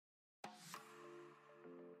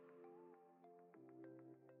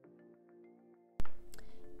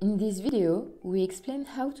In this video, we explain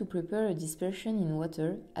how to prepare a dispersion in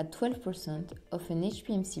water at 12% of an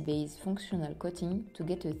HPMC-based functional coating to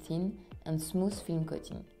get a thin and smooth film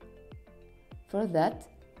coating. For that,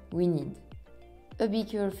 we need a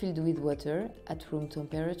beaker filled with water at room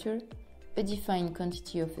temperature, a defined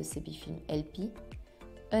quantity of a Seppic film LP,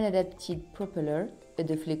 an adapted propeller, a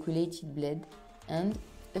deflocculated blade, and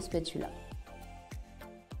a spatula.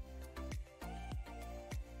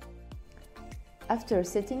 After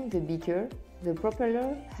setting the beaker, the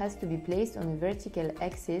propeller has to be placed on a vertical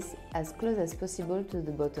axis as close as possible to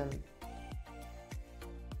the bottom.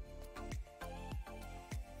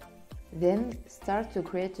 Then start to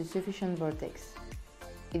create a sufficient vortex.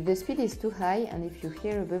 If the speed is too high and if you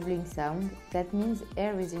hear a bubbling sound, that means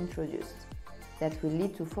air is introduced. That will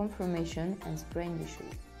lead to foam formation and spraying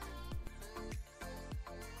issues.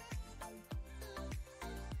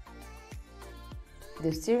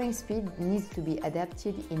 The steering speed needs to be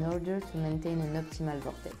adapted in order to maintain an optimal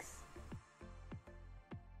vortex.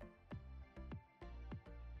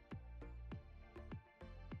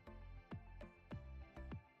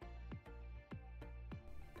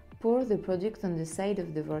 Pour the product on the side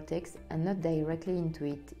of the vortex and not directly into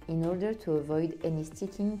it, in order to avoid any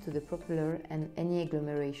sticking to the propeller and any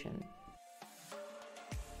agglomeration.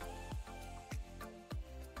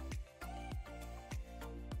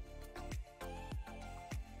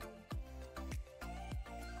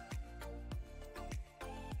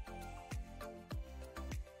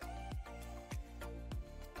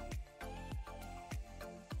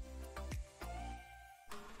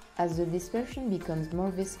 As the dispersion becomes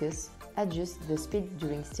more viscous, adjust the speed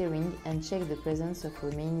during stirring and check the presence of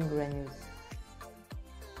remaining granules.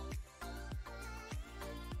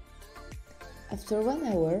 After 1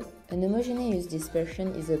 hour, an homogeneous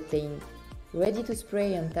dispersion is obtained, ready to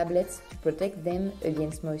spray on tablets to protect them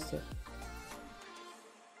against moisture.